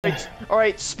All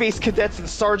right, space cadets and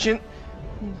sergeant.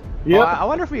 Yep. Oh, I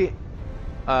wonder if we.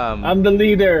 I'm the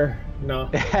leader.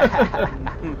 No.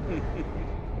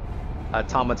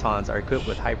 Automatons are equipped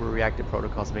with hyper-reactive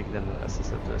protocols, making them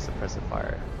susceptible to suppressive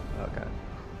fire. Okay.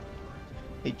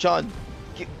 Hey, John,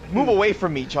 move away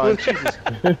from me, John. Jesus.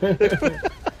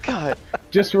 God.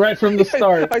 Just right from the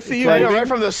start. I see you. I know, right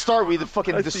from the start, we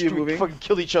fucking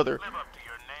killed each other. Live up to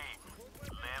your name.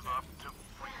 Live up to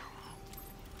freedom.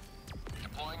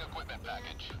 Deploying equipment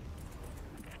package.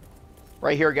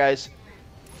 Right here, guys.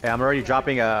 Hey, I'm already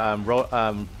dropping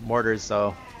mortars,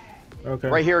 so. Okay.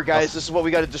 Right here, guys. This is what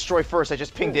we got to destroy first. I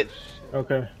just pinged it.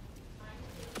 Okay.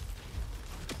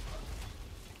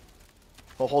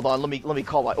 Oh, hold on. Let me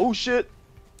call my. Oh shit.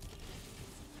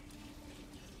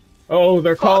 Oh,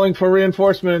 they're calling for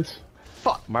reinforcements.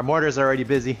 Fuck. My mortars are already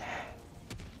busy.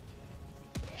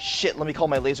 Shit. Let me call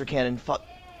my laser cannon. Fuck.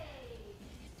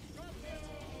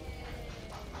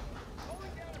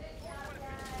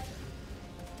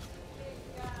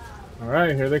 All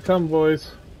right, here they come,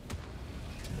 boys.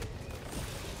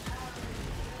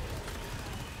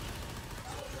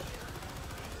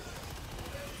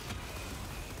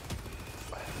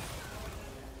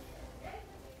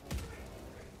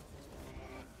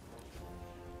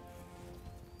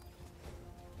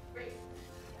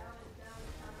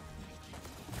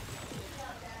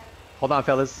 Hold on,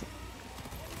 fellas.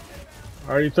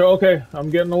 Are you through? Okay, I'm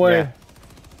getting away. Yeah.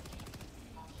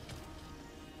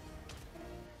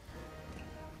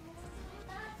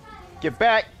 Get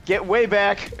back. Get way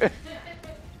back.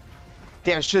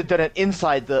 Damn, I should have done it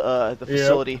inside the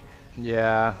facility.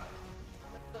 Yeah.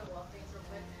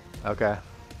 Okay.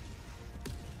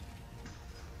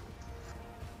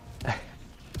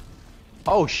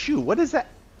 Oh shoot! What is that?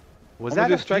 Was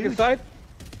that a strike fuse? inside?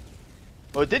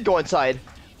 Oh, it did go inside.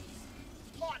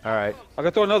 All right. I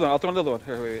can throw another one. I'll throw another one.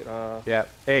 Here, wait. Yeah.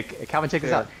 Hey, Calvin, check this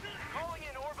Yeah. out. Calling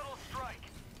in orbital strike.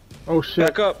 Oh shit.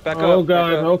 Back up. Back up. Oh god.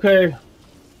 Back up, Okay.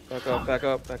 back up. Back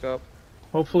up. Back up.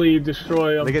 Hopefully you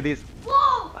destroy them. Look at these.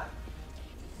 Oh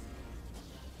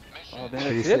man,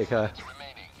 Pretty that's sick, it. huh?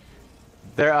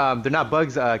 They're not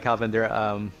bugs, Calvin.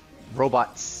 They're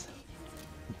robots.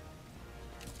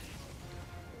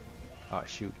 Oh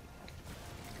shoot.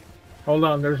 Hold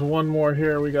on. There's one more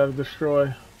here. We gotta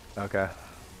destroy. Okay. Oh,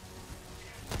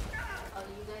 you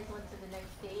guys went to the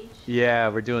next stage? Yeah,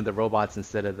 we're doing the robots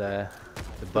instead of the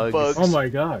bugs. bugs. Oh my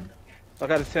god. I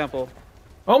got a sample.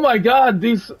 Oh my god.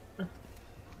 These.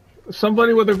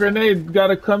 Somebody with a grenade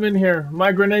gotta come in here.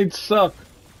 My grenades suck.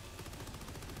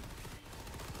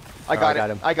 I got got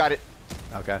it. him. I got it.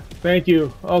 Okay. Thank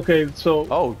you. Okay, so.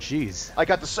 Oh jeez. I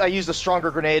got the. I used a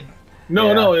stronger grenade. No,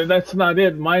 Yeah. no, that's not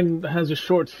it. Mine has a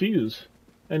short fuse,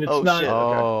 and it's Oh, not. shit.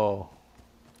 Oh. All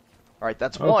right,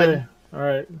 that's Okay. one. All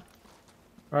right.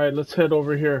 All right. Let's head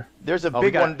over here. There's a Oh,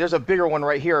 big one. There's a bigger one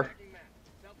right here.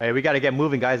 Hey, we gotta get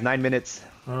moving, guys. 9 minutes.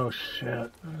 Oh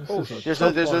shit. This Oh, is a There's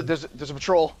tough a one. there's a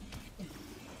patrol.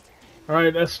 All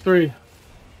right, S3.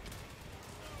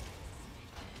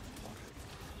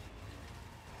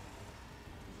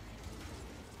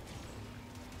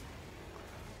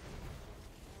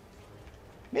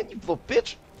 Man, you little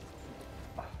bitch.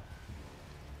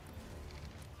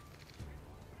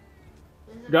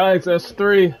 Guys,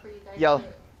 S3. Yeah.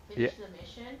 Yeah.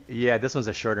 Yeah, this one's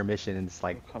a shorter mission, and it's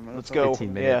like Coming Let's up. go.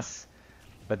 15 minutes.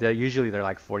 But they're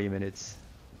like 40 minutes.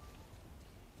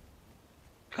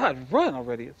 God, run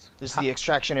already. It's This is the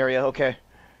extraction area. Okay.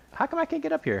 How come I can't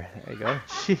get up here? There you go.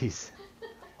 Jeez.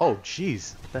 Oh,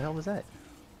 jeez. What the hell was that?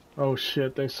 Oh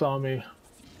shit, they saw me.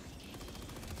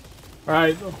 All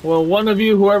right. Well, one of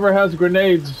you, whoever has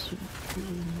grenades.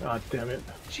 God damn it.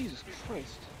 Jesus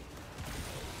Christ.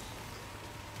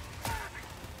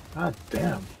 God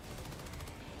damn.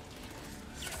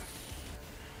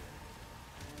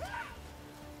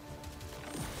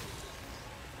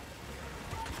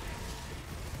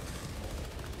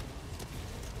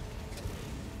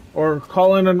 Or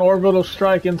call in an orbital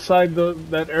strike inside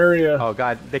that area. Oh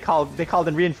god, they called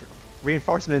in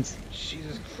reinforcements.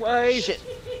 Jesus Christ. Shit.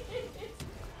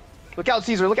 Look out,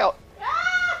 Caesar. Look out.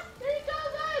 Ah! There you go,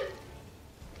 guys!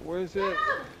 Where is it?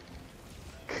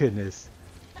 Goodness.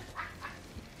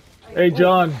 Hey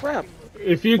John, Crap.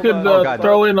 if you Hold could on. Oh, God.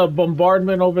 throw in a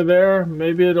bombardment over there,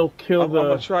 maybe it'll kill I'm the.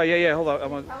 gonna try. Yeah, yeah. Hold on. I'm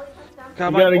gonna. God,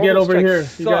 You my gotta get orbital over strike here.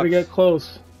 You gotta sucks. get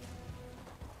close.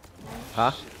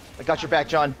 Huh? I got your back,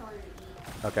 John.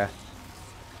 Okay.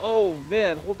 Oh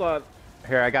man, hold on.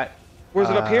 Here, I got. Where's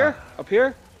it? Up here? Up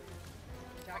here?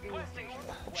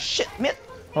 Shit, man.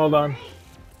 Hold on.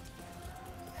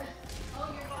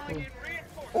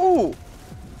 Ooh.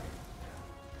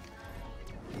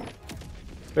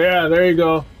 Yeah, there you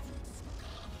go.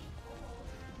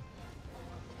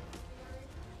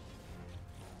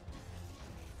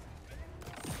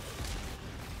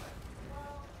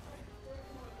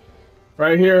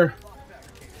 Right here.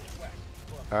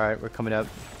 All right, we're coming up.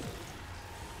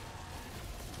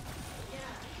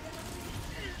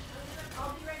 I'll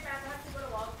be right back. I have to go to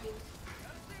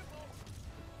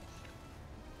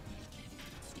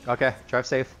Walgreens. Okay, drive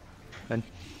safe. Then.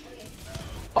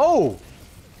 Oh!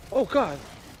 Oh God.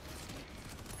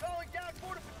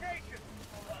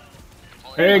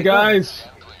 Hey guys,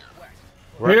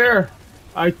 here.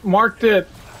 I marked it.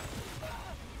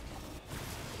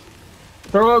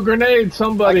 Throw a grenade,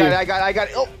 somebody. I got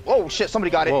it. Oh shit! Somebody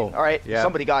got it. Whoa. All right, Yeah.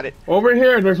 somebody got it. Over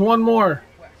here. There's one more.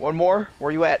 One more.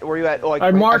 Where you at? Where you at? Oh,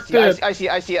 I marked it. I see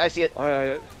it. All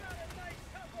right.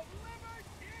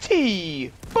 T.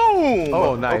 Boom.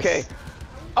 Oh, nice. Okay.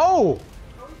 Oh!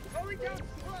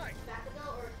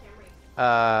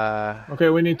 Okay,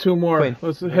 we need 2 more. Quinn.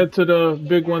 Let's head to the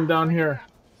big one down here.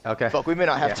 Okay. Fuck, we may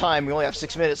not have Yeah. time. We only have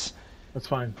 6 minutes. That's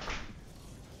fine.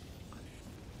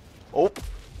 Oh,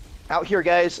 out here,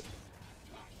 guys.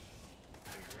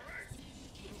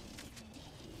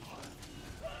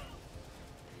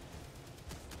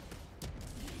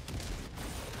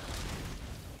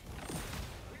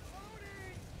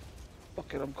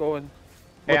 Fuck it, I'm going.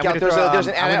 Hey, Look I'm out, gonna throw, there's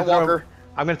an I'm Anat gonna throw- Walker.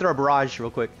 I'm gonna throw a barrage real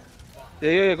quick.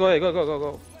 Yeah. Go ahead.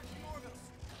 Go.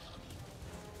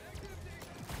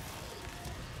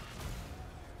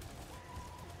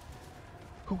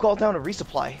 Who called down a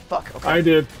resupply? Fuck. Okay. I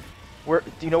did. Where?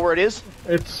 Do you know where it is?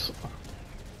 It's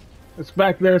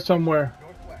back there somewhere.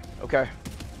 Okay.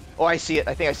 Oh, I see it.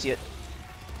 I think I see it.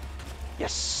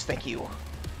 Yes, thank you.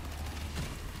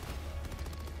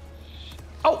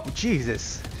 Oh,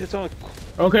 Jesus. It's on.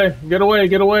 Okay, get away,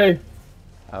 get away.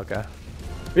 Okay.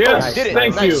 Yes, Nice. Did it.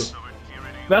 thank Nice. you.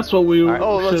 That's what we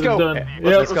Oh, let's should have go. done.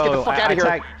 Let's Yep. get the fuck outta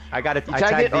here. I got it. You I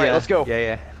tagged tagged it? All right, the, let's go.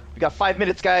 Yeah. We got 5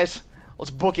 minutes, guys.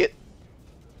 Let's book it.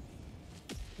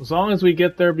 As long as we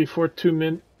get there before 2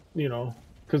 minutes, you know,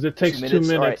 because it takes 2 minutes,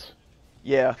 minutes. all right.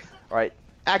 Yeah. All right.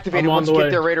 Activate it I'm on once the you way.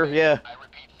 get there, Raider. Yeah.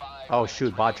 Oh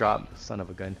shoot, bot drop. Son of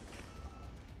a gun.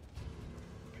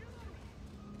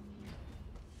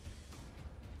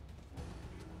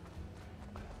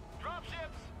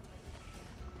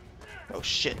 Oh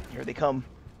shit! Here they come.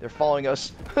 They're following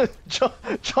us. John,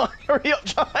 hurry up,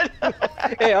 John.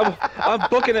 Hey, I'm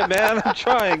booking it, man. I'm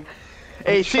trying.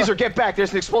 Hey, Caesar, get back.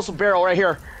 There's an explosive barrel right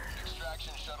here.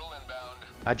 Extraction shuttle inbound.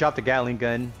 I dropped a Gatling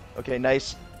gun. Okay,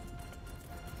 nice.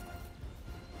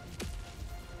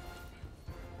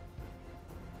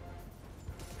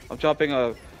 I'm dropping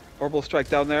a orbital strike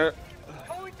down there.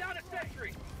 Calling down a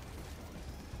sentry.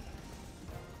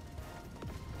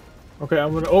 Okay,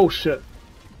 I'm gonna. Oh shit!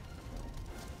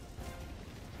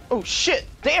 Oh shit!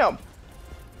 Damn!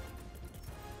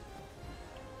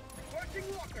 Watching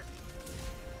Walker.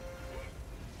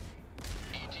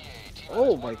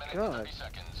 Oh my God.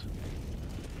 Seconds.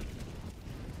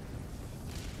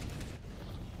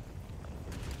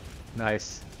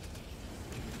 Nice.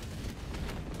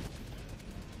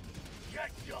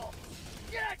 Get some.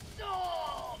 Get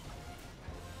some.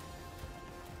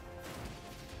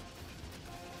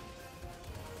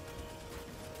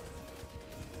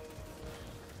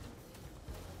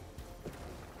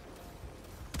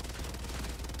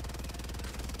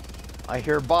 I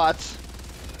hear bots.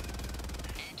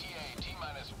 ETA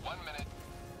T-minus 1 minute.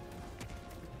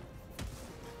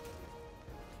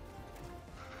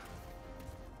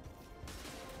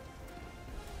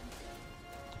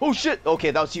 Oh shit!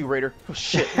 Okay, that was you, Raider. Oh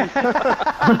shit! I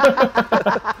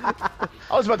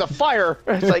was about to fire.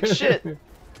 It's like shit.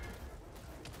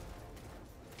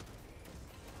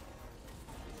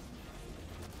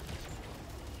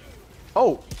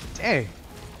 Oh, dang.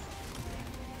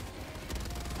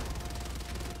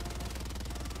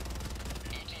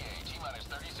 ETA T-minus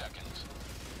 30 seconds.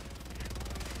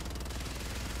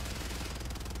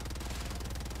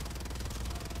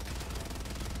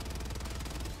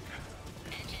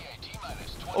 ETA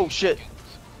T-minus 20 Oh shit! seconds.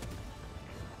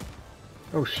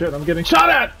 Oh shit! I'm getting shot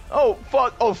at. Oh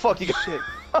fuck! Oh fuck! You got Shit.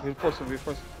 Reinforce.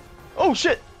 Oh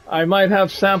shit! I might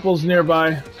have samples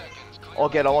nearby. Seconds. Clear. I'll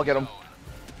get him. I'll get him.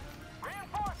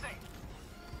 Reinforcing.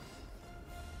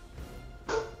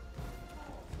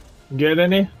 Get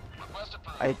any? Request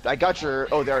approved. I got your.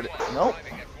 Oh, there it is. No,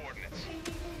 Arriving at coordinates.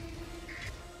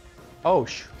 Oh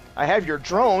sh. I have your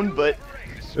drone, but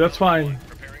That's fine.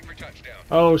 Preparing for touchdown.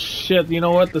 Oh shit! You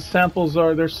know what? The samples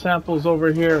are. There's samples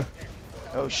over here.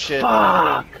 oh shit!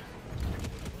 Fuck!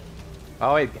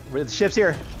 Oh wait, the ship's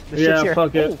here. The ship's Yeah, here.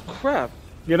 fuck it. Oh crap.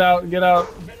 Get out! Get out!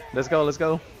 Let's go. Let's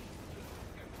go.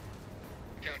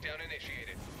 Countdown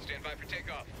initiated. Stand by for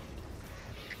takeoff.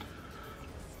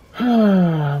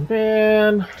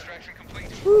 Man. Extraction complete.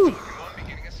 Falcon 1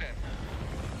 beginning ascent.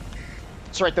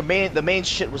 That's right. The main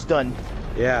shit was done.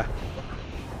 Yeah.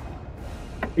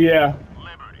 Yeah.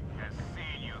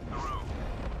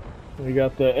 We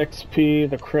got the XP,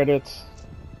 the credits.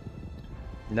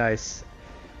 Nice.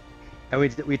 And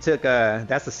we took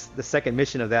that's the second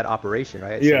mission of that operation,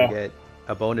 right? Yeah. So we get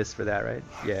a bonus for that, right?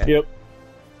 Yeah. Yep.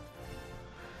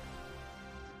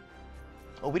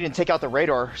 Oh, we didn't take out the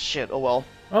radar. Shit. Oh well.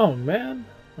 Oh man.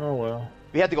 Oh well.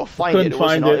 We had to go find Couldn't it.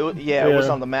 find It it. was yeah, it was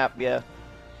Yeah. on the map. Yeah.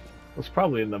 It was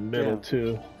probably in the middle Yeah.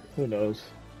 too. Who knows?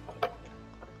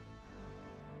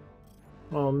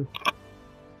 All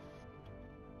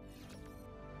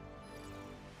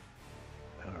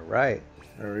right.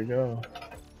 There we go.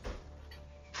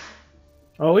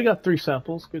 Oh, we got 3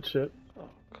 samples. Good shit.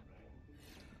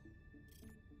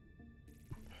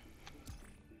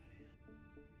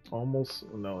 Almost.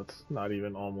 No, it's not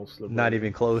even almost. Not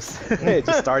even close. It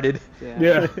just started.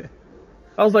 Yeah.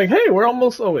 I was like, hey, we're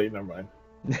almost. Oh wait, never mind.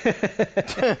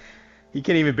 You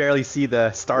can't even barely see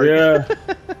the start. Yeah.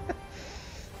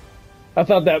 I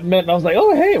thought that meant I was like,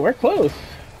 oh hey, we're close.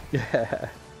 Yeah.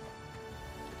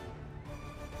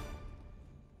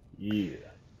 Yeah.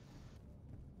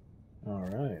 All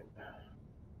right.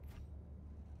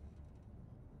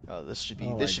 Oh, this should be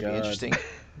Oh my this should be God. interesting.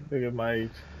 Look at my.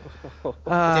 Damn,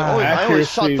 I only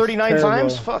shot accuracy's 39 terrible.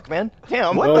 times. Fuck, man.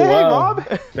 Damn. What Oh, the heck, wow.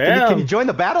 Rob? Damn. Can you join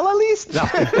the battle at least? No.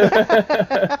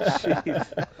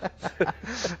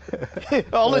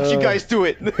 I'll let you guys do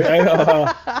it.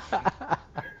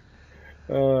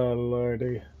 Oh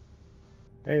lordy.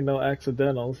 Ain't no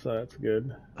accidentals, so that's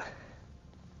good.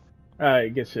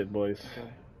 Alright, get shit, boys.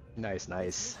 Nice,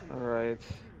 nice. All right.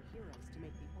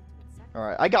 All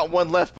right, I got one left.